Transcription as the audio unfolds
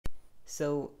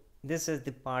So this is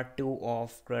the part 2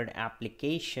 of CRUD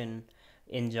application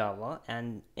in Java,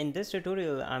 and in this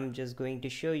tutorial I'm just going to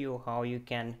show you how you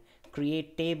can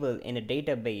create table in a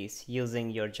database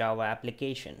using your Java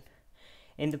application.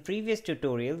 In the previous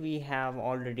tutorial we have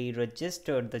already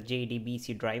registered the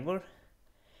jdbc driver.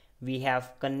 We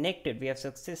have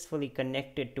successfully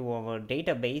connected to our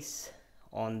database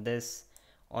on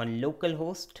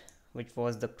localhost, which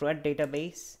was the CRUD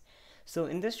database. So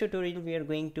in this tutorial we are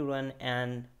going to run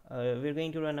a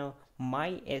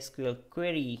MySQL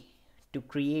query to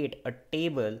create a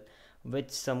table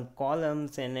with some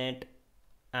columns in it,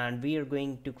 and we are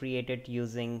going to create it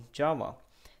using Java.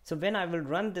 So when I will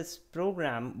run this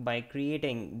program by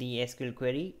creating the SQL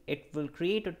query, it will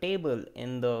create a table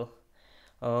in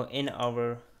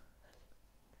our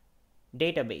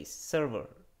database server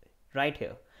right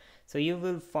here. So you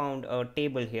will find a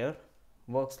table here,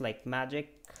 works like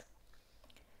magic.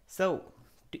 So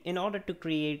in order to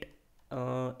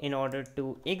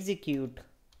execute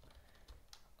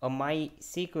a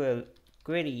MySQL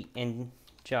query in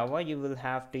Java, you will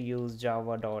have to use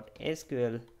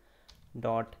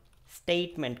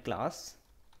java.sql.statement class.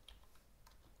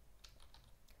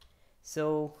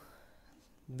 So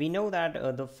we know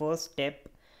that the first step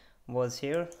was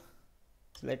here.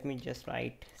 So let me just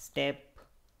write step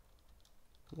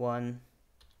 1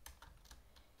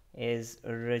 is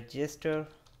register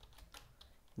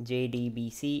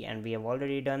jdbc, and we have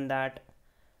already done that.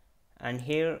 And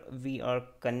here we are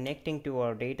connecting to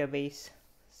our database.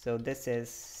 So this is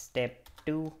step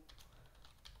 2,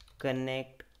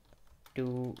 connect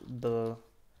to the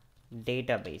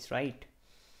database, right?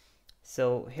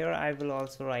 So here I will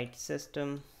also write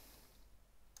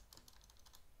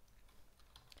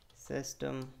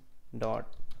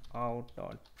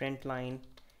system.out.println,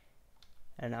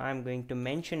 and I'm going to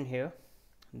mention here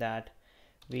that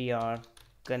we are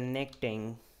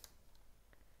connecting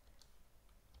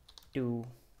to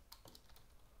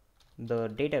the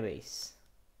database.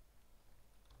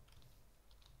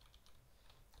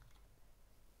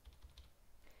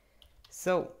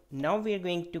 So now we are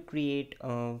going to create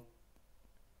the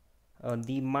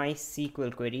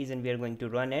MySQL queries, and we are going to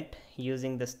run it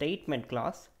using the statement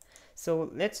class.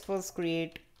 So let's first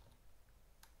create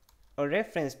a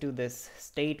reference to this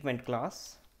statement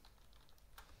class.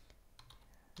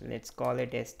 Let's call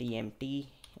it stmt,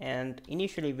 and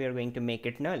initially we are going to make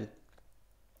it null.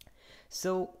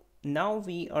 So now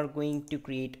we are going to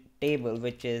create table,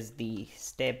 which is the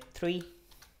step 3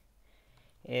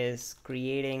 is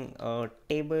creating a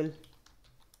table.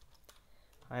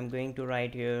 I'm going to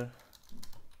write here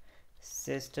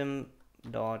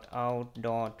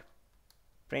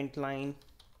system.out.println,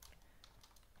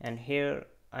 and here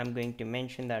I'm going to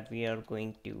mention that we are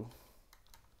going to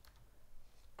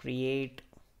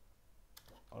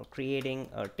creating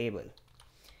a table,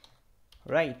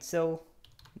 right? So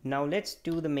now let's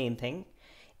do the main thing.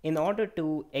 In order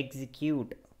to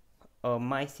execute a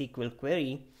MySQL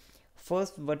query,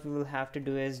 first what we will have to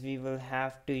do is we will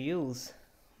have to use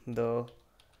the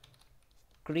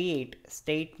create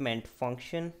statement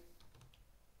function,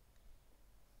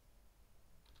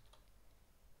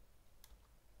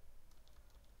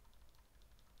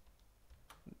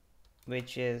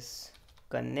 which is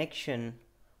connection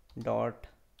dot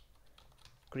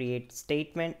create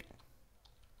statement.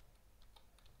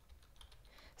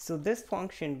 So this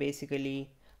function basically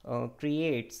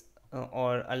creates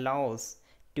or allows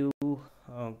to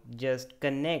just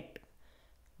connect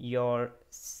your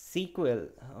SQL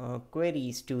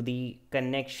queries to the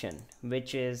connection,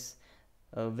 which is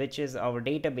our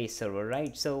database server,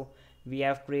 right? So we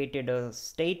have created a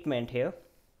statement here.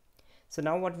 So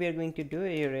now what we are going to do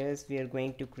here is we are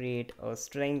going to create a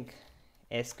string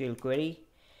SQL query,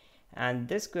 and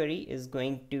this query is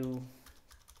going to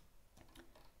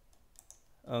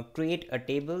create a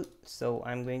table. So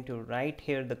I'm going to write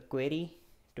here the query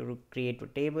to create a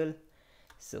table.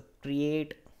 So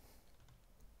create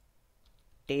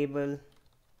table.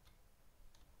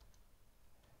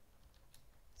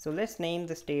 So let's name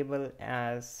this table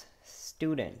as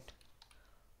student,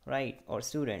 right, or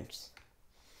students.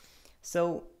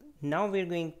 So now we're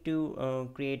going to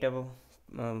create a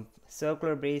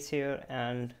circular brace here,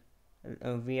 and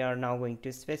we are now going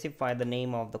to specify the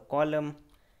name of the column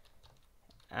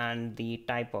and the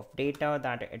type of data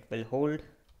that it will hold,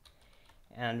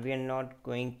 and we are not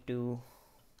going to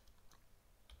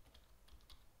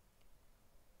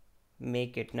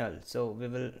make it null, so we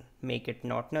will make it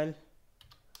not null.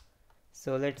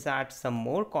 So let's add some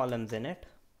more columns in it,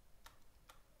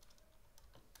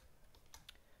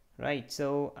 right?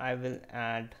 So I will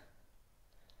add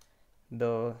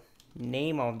the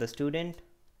name of the student,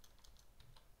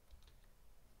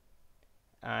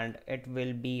 and it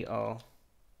will be a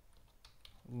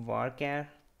varchar.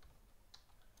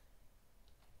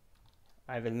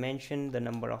 I will mention the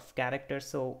number of characters.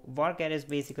 So varchar is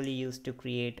basically used to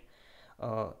create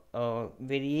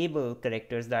variable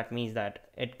characters. That means that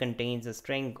it contains a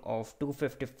string of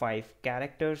 255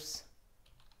 characters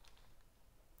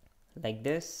like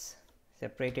this,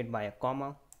 separated by a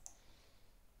comma.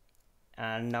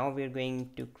 And now we're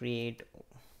going to create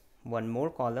one more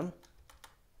column,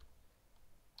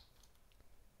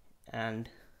 and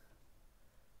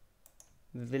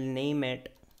we will name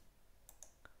it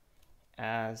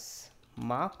as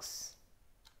marks.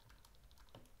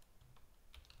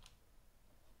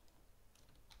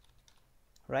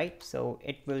 Right, so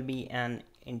it will be an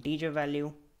integer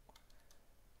value,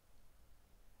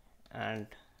 and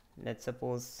let's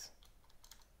suppose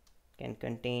can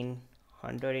contain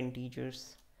 100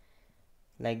 integers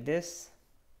like this.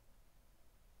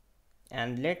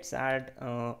 And let's add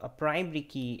a primary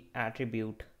key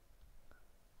attribute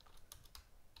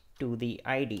to the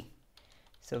id.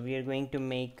 So we are going to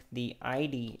make the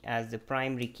id as the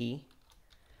primary key,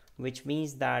 which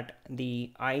means that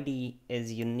the id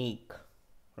is unique,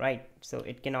 right? So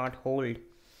it cannot hold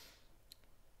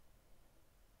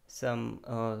some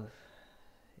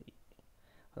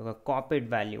copied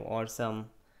value, or some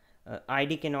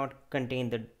id cannot contain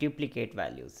the duplicate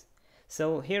values.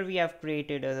 So here we have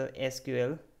created a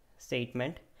SQL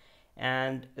statement,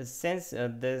 and since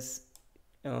this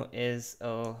is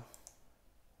a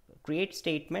create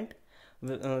statement,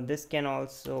 this can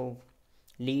also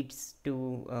leads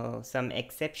to some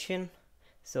exception.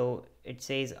 So it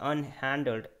says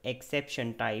unhandled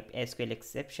exception type SQL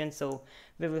exception. So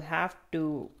we will have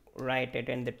to write it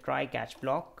in the try catch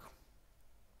block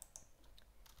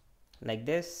like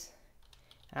this,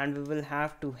 and we will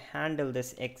have to handle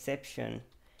this exception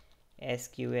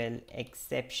SQL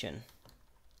exception.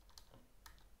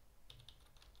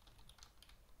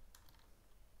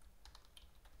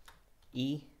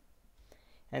 E.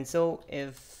 And so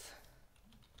if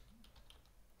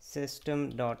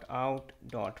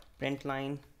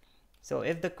system.out.println, so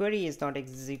if the query is not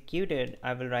executed,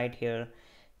 I will write here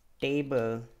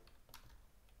table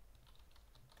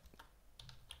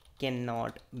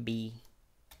cannot be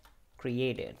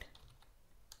created.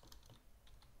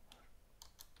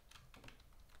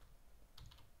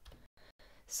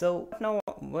 So now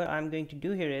what I'm going to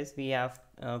do here is we have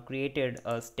created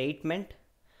a statement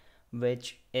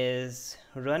which is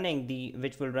running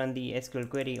which will run the SQL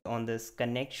query on this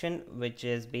connection, which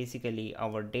is basically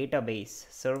our database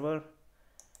server,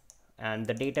 and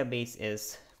the database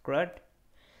is CRUD.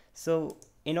 So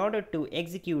in order to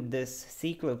execute this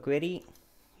SQL query,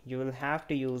 you will have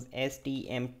to use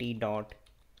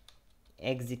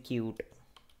stmt.execute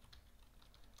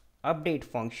update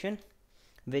function,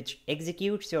 which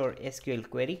executes your SQL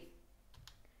query.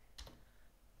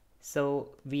 So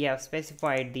we have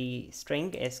specified the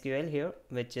string SQL here,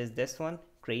 which is this one,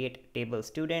 create table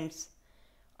students,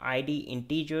 id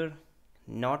integer,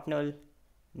 not null,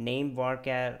 name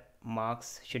varchar,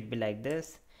 marks should be like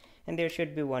this, and there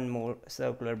should be one more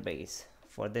circular base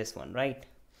for this one, right?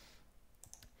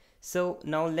 So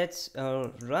now let's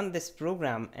run this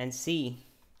program and see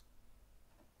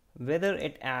whether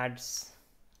it adds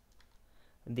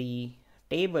the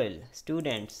table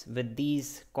students with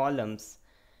these columns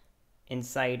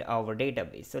inside our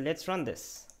database. So let's run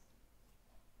this.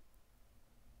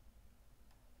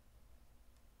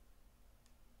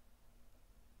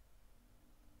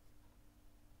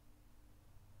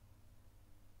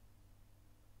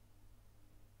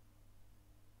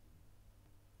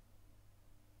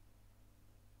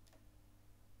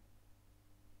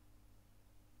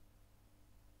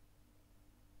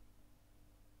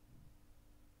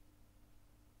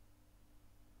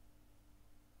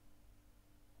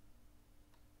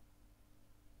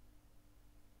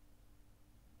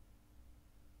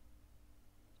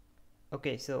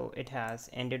 Okay, so it has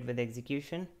ended with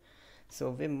execution. So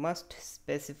we must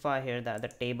specify here that the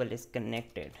table is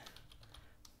connected,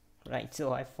 right?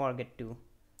 So I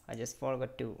just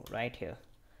forgot to write here.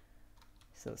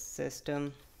 So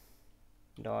system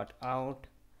dot out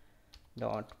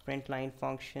dot println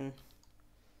function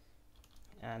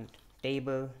and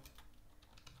table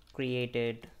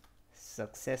created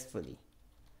successfully.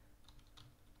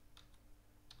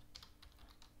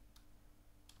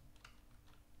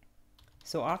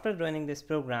 So after running this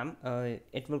program,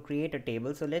 it will create a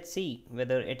table. So let's see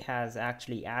whether it has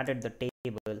actually added the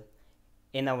table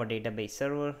in our database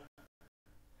server.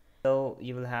 So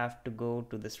you will have to go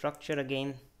to the structure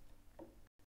again.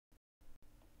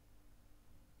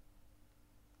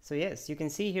 So yes, you can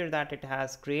see here that it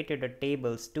has created a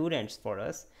table students for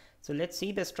us. So let's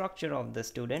see the structure of the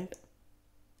student.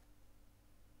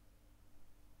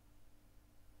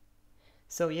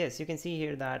 So yes, you can see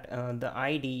here that the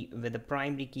ID with the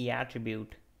primary key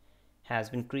attribute has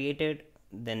been created,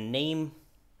 the name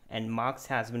and marks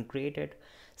has been created.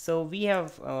 So we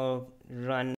have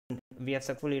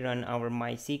successfully run our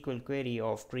MySQL query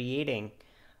of creating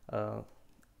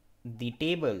the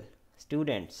table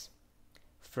students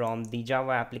from the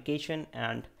Java application,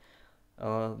 and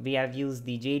we have used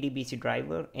the jdbc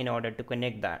driver in order to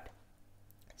connect that.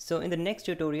 So in the next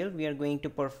tutorial we are going to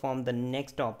perform the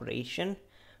next operation.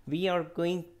 We are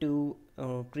going to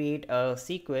create a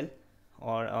SQL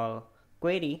or a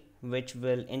query which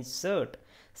will insert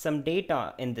some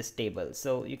data in this table.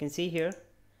 So you can see here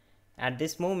at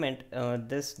this moment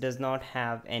this does not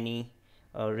have any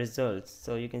results.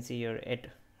 So you can see here it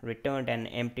returned an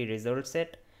empty result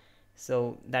set.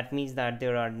 So that means that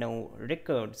there are no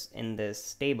records in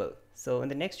this table. So in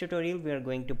the next tutorial we are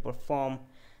going to perform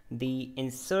the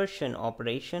insertion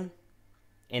operation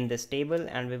in this table,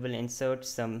 and we will insert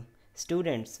some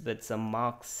students with some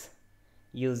marks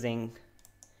using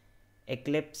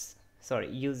Eclipse,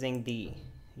 using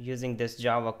this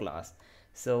Java class.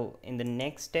 So in the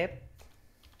next step,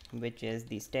 which is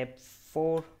the step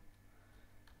 4,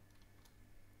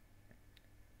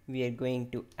 we are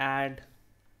going to add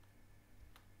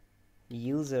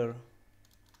user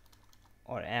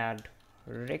or add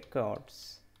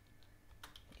records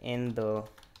in the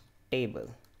table.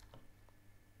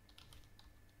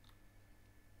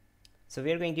 So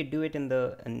we are going to do it in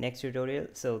the next tutorial.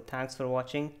 So thanks for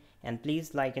watching, and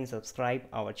please like and subscribe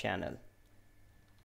our channel.